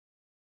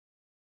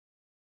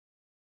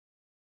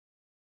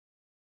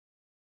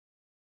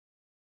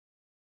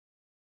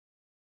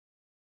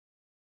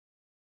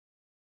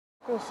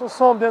On se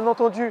sent bien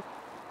entendu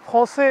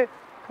français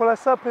pour la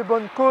simple et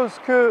bonne cause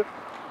que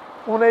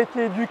on a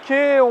été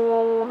éduqué,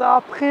 on a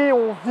appris,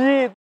 on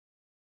vit.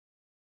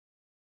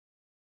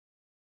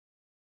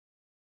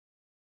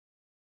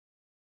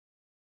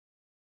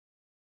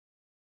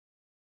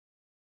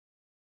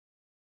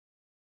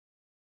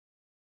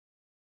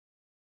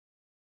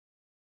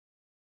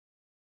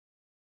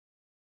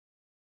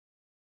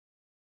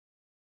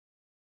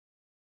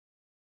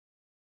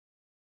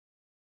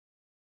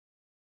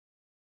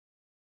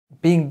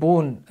 Being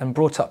born and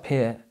brought up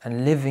here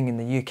and living in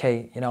the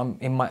UK, you know, I'm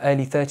in my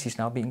early 30s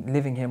now, been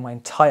living here my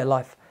entire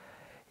life,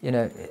 you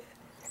know,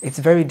 it's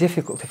very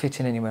difficult to fit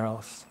in anywhere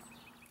else.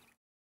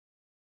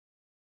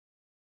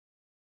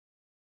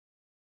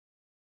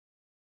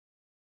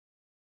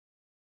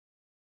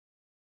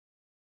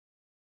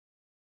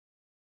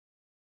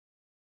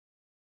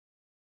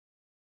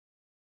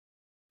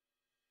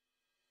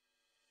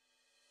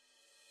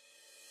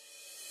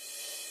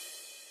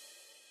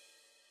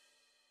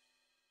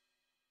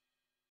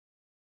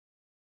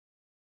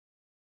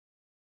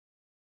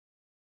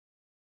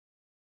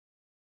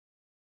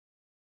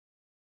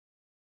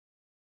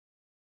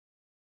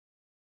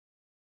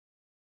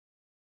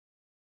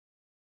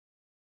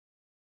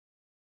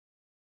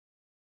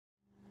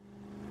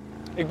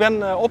 Ik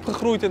ben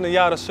opgegroeid in de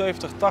jaren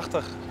 70,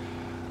 80,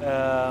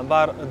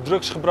 waar het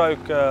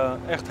drugsgebruik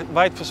echt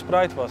wijd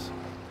verspreid was.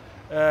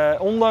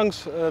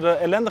 Ondanks de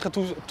ellendige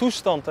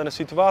toestand en de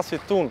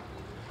situatie toen,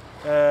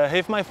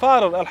 heeft mijn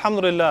vader,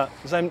 alhamdulillah,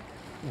 zijn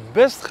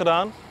best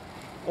gedaan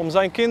om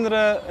zijn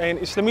kinderen een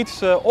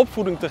islamitische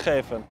opvoeding te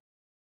geven.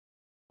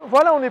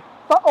 Voilà, on n'est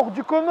pas hors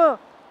du commun.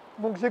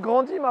 Donc j'ai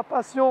grandi, ma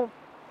passion,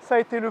 ça a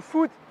été le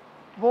foot.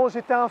 Bon,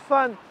 j'étais un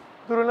fan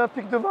de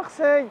l'Olympique de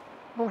Marseille,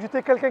 donc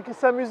j'étais quelqu'un qui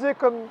s'amusait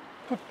comme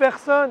toute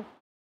personne.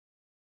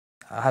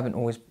 I haven't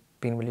always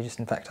been religious.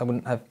 In fact, I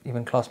wouldn't have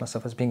even classed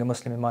myself as being a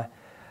Muslim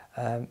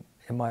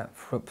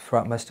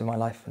throughout most of my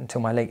life,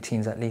 until my late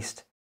teens at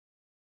least.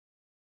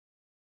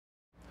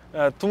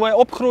 Toen wij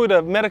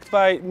opgroeiden merkten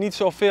wij niet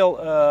zoveel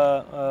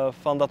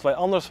van dat wij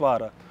anders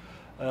waren.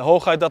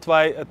 Hooguit dat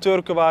wij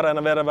Turken waren en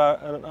er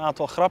werden een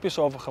aantal grapjes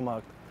over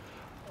gemaakt.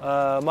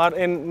 Maar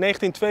in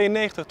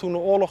 1992, toen de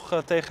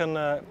oorlog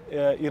tegen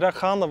Irak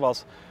gaande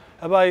was,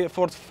 hebben wij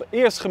voor het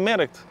eerst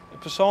gemerkt,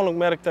 persoonlijk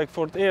merkte ik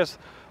voor het eerst,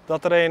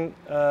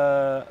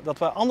 dat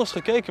wij anders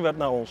gekeken werd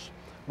naar ons.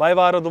 Wij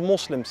waren de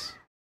moslims.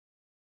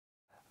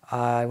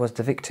 I was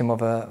the victim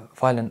of a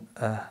violent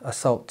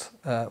assault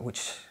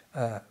which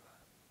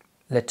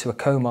led to a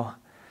coma,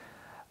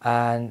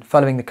 and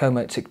following the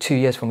coma it took 2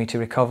 years for me to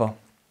recover.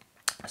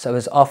 So it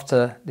was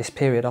after this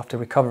period, after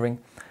recovering,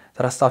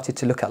 that I started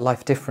to look at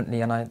life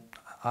differently, and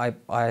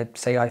I'd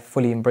say I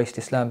fully embraced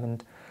Islam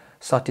and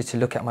started to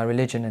look at my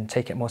religion and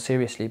take it more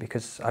seriously,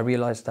 because I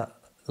realized that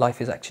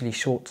life is actually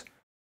short.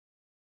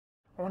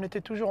 On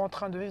était toujours en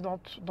train de vivre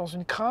dans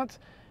une crainte,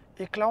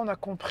 et que là on a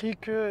compris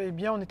que, eh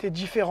bien, on était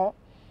différents.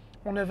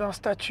 On avait un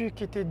statut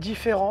qui était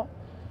différent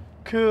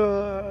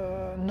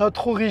que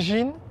notre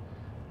origine,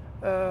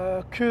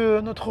 que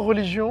notre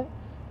religion.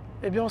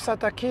 Eh bien, on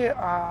s'attaquait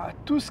à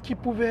tout ce qui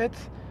pouvait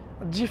être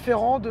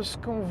différent de ce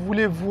qu'on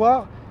voulait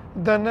voir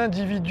d'un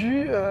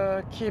individu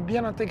qui est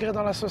bien intégré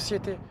dans la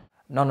société.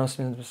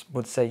 Non-Muslims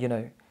would say, you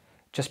know,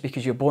 just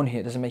because you're born here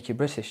it doesn't make you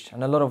British.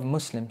 And a lot of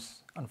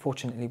Muslims,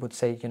 unfortunately, would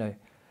say, you know,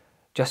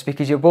 just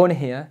because you're born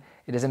here,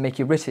 it doesn't make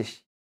you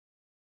British.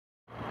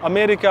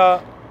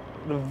 Amerika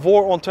de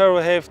war on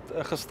terror heeft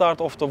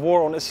gestart, of de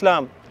war on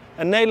islam.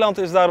 En Nederland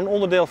is daar een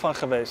onderdeel van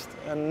geweest.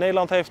 En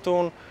Nederland heeft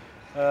toen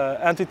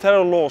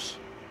anti-terror laws,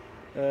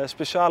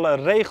 speciale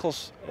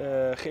regels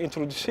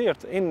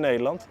geïntroduceerd in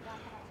Nederland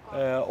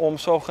om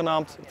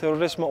zogenaamd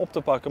terrorisme op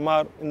te pakken.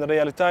 Maar in de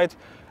realiteit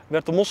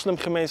werd de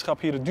moslimgemeenschap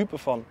hier de dupe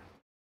van.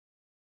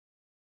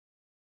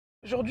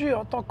 Aujourd'hui,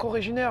 en tant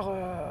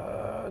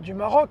qu'originaire du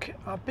Maroc,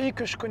 un pays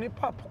que je ne connais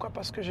pas. Pourquoi?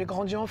 Parce que j'ai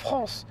grandi en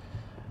France.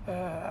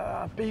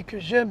 Un pays que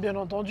j'aime, bien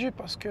entendu,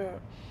 parce que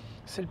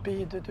c'est le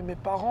pays de mes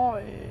parents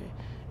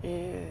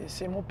et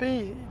c'est mon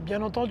pays,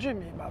 bien entendu.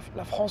 Mais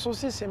la France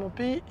aussi, c'est mon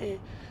pays. Et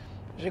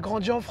j'ai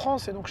grandi en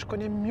France et donc je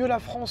connais mieux la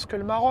France que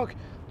le Maroc.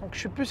 Donc je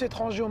suis plus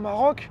étranger au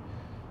Maroc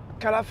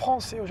qu'à la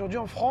France. Et aujourd'hui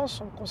en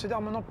France, on me considère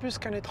maintenant plus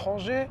qu'un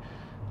étranger,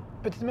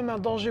 peut-être même un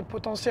danger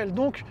potentiel.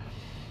 Donc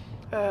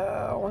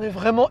on est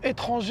vraiment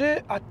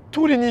étranger à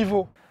tous les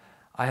niveaux.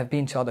 I have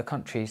been to other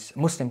countries,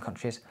 Muslim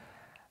countries,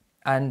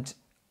 and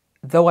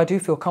though I do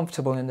feel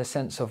comfortable in the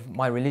sense of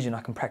my religion,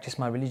 I can practice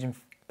my religion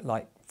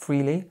like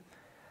freely,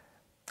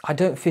 I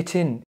don't fit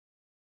in.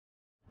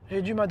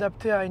 J'ai dû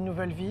m'adapter à une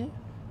nouvelle vie.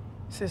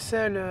 C'est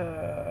celle,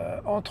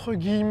 entre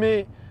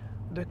guillemets,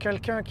 de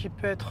quelqu'un qui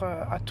peut être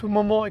à tout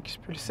moment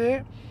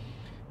expulsé,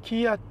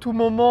 qui à tout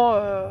moment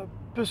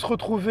peut se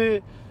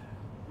retrouver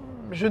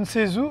je ne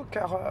sais où,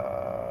 car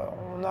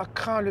on a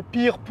craint le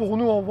pire pour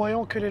nous en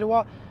voyant que les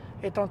lois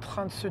étaient en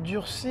train de se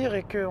durcir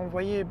et qu'on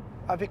voyait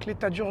avec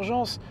l'état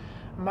d'urgence,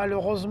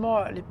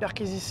 malheureusement, les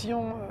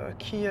perquisitions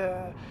qui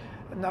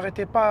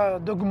n'arrêtaient pas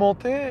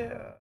d'augmenter.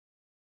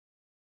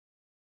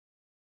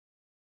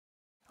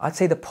 I'd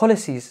say the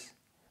policies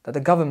that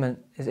the government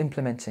is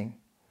implementing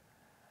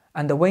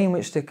and the way in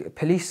which the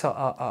police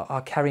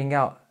are carrying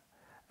out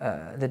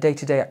the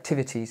day-to-day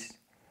activities,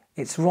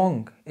 it's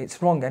wrong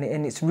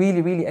and it's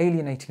really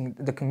alienating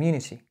the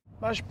community.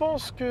 Bah, je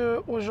pense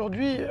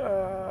qu'aujourd'hui,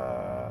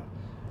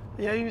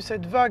 il y a eu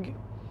cette vague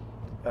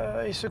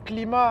et ce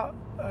climat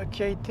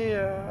qui a été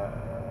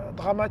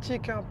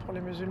dramatique pour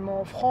les musulmans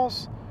en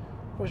France.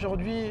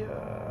 Aujourd'hui,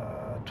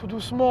 tout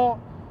doucement,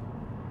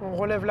 on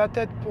relève la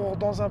tête pour,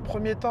 dans un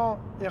premier temps,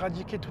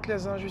 éradiquer toutes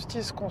les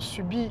injustices qu'on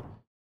subit.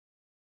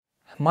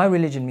 My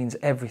religion means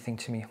everything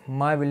to me.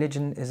 My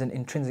religion is an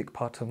intrinsic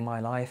part of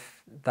my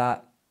life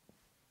that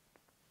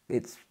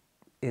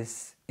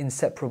is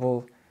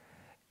inseparable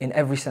in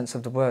every sense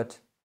of the word.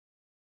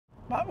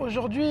 Bah,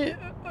 aujourd'hui,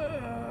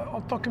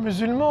 en tant que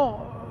musulman,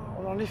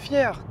 on en est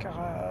fier car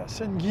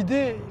c'est une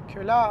guidée et que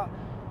là,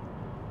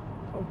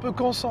 on peut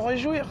qu'en s'en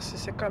réjouir.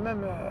 C'est quand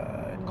même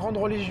une grande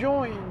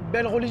religion et une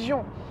belle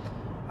religion,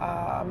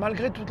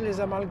 malgré toutes les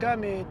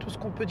amalgames et tout ce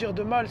qu'on peut dire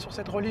de mal sur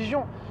cette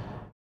religion.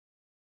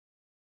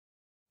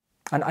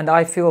 And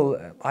I feel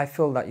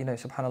that, you know,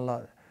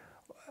 subhanallah,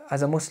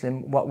 as a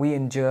Muslim, what we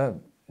endure,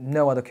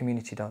 no other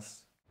community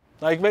does.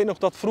 Nou, ik weet nog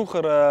dat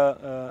vroeger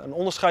een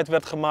onderscheid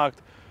werd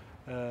gemaakt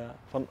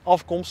van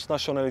afkomst,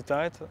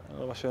 nationaliteit.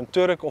 Was je een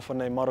Turk of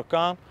een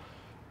Marokkaan.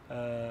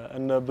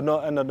 En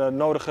de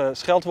nodige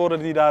scheldwoorden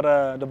die daar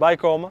erbij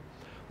komen.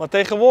 Maar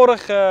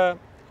tegenwoordig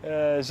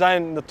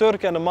zijn de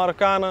Turken en de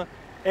Marokkanen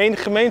één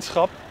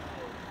gemeenschap.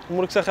 Dan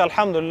moet ik zeggen,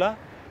 alhamdulillah.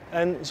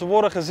 En ze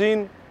worden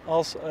gezien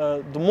als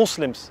de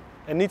moslims.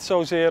 En niet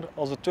zozeer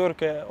als de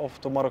Turken of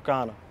de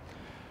Marokkanen.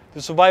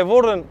 Dus wij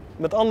worden,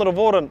 met andere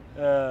woorden,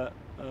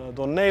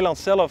 door Nederland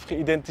zelf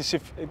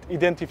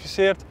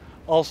geïdentificeerd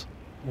als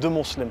de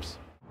moslims.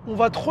 On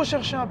va trop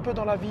chercher un peu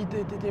dans la vie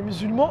des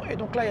musulmans et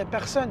donc là il n'y a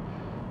personne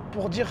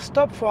pour dire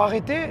stop, il faut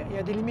arrêter, il y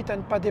a des limites à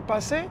ne pas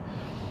dépasser.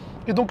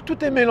 Et donc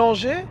tout est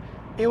mélangé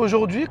et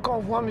aujourd'hui quand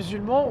on voit un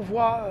musulman, on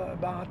voit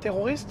un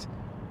terroriste,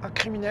 un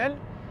criminel,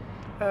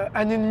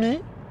 un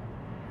ennemi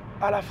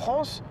à la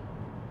France.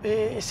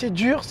 Et c'est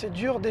dur.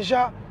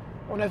 Déjà,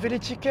 on avait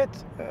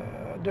l'étiquette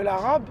de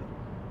l'arabe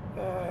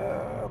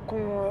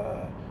qu'on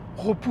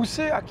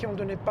repoussait, à qui on ne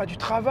donnait pas du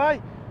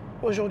travail.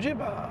 Aujourd'hui,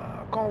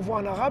 quand on voit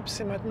un arabe,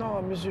 c'est maintenant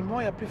un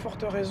musulman et à plus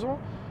forte raison.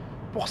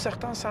 Pour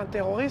certains, c'est un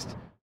terroriste.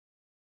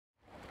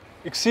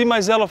 Ik zie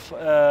mijzelf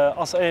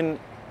als een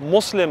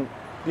moslim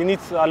die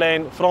niet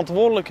alleen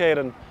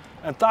verantwoordelijkheden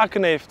en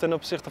taken heeft ten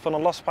opzichte van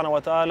Allah subhanahu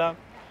wa ta'ala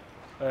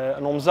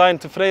en om zijn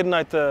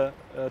tevredenheid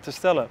te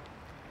stellen.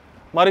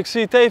 Maar ik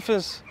zie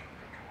tevens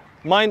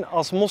mij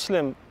als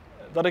moslim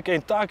dat ik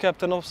een taak heb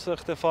ten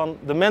opzichte van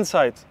de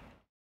mensheid.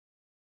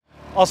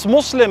 Als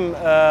moslim,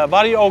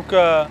 waar je ook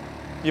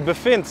je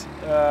bevindt,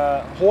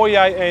 hoor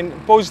jij een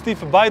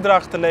positieve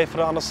bijdrage te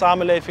leveren aan de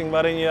samenleving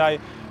waarin jij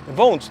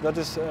woont.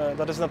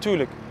 Dat is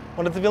natuurlijk.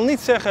 Maar dat wil niet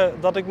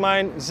zeggen dat ik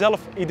mijzelf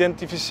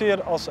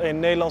identificeer als een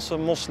Nederlandse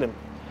moslim.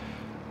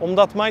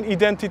 Omdat mijn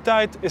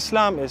identiteit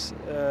islam is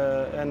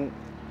en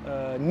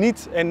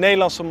niet een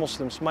Nederlandse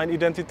moslims. Mijn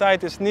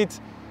identiteit is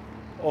niet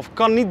of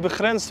kan niet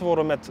begrensd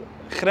worden met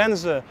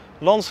grenzen,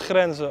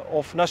 landsgrenzen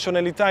of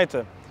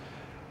nationaliteiten.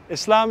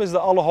 Islam is de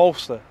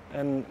allerhoogste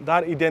en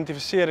daar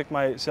identificeer ik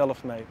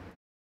mijzelf mee.